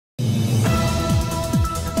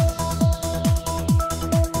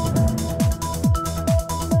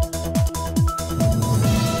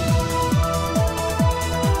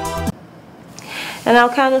And now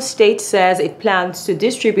Kano State says it plans to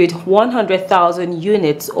distribute 100,000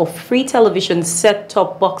 units of free television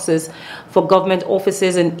set-top boxes for government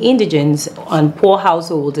offices and indigents and poor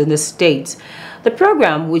households in the state. The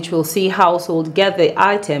program, which will see households get the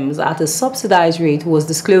items at a subsidized rate, was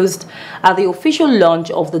disclosed at the official launch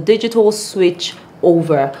of the digital switch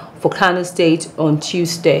over for Kano State on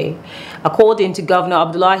Tuesday. According to Governor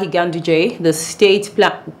Abdullahi Ganduje, the state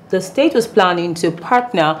was planning to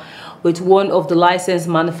partner with one of the licensed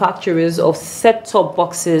manufacturers of set-top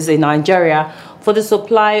boxes in Nigeria for the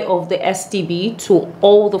supply of the STB to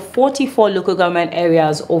all the 44 local government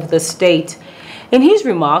areas of the state. In his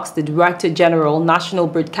remarks, the Director General, National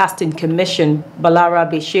Broadcasting Commission, Balara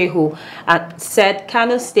Beshehu, said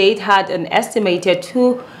Kano State had an estimated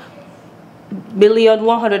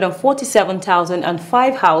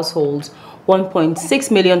 2,147,005 households,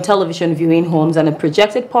 1.6 million television viewing homes, and a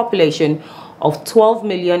projected population of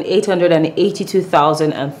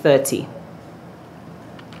 12,882,030.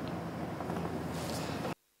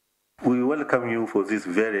 We welcome you for this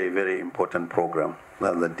very, very important program,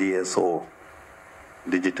 the DSO,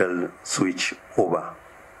 Digital Switch Over.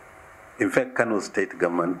 In fact, Kano State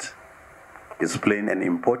government is playing an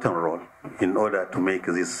important role in order to make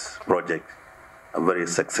this project a very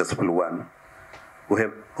successful one. We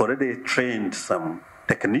have already trained some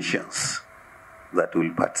technicians that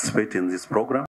will participate in this program.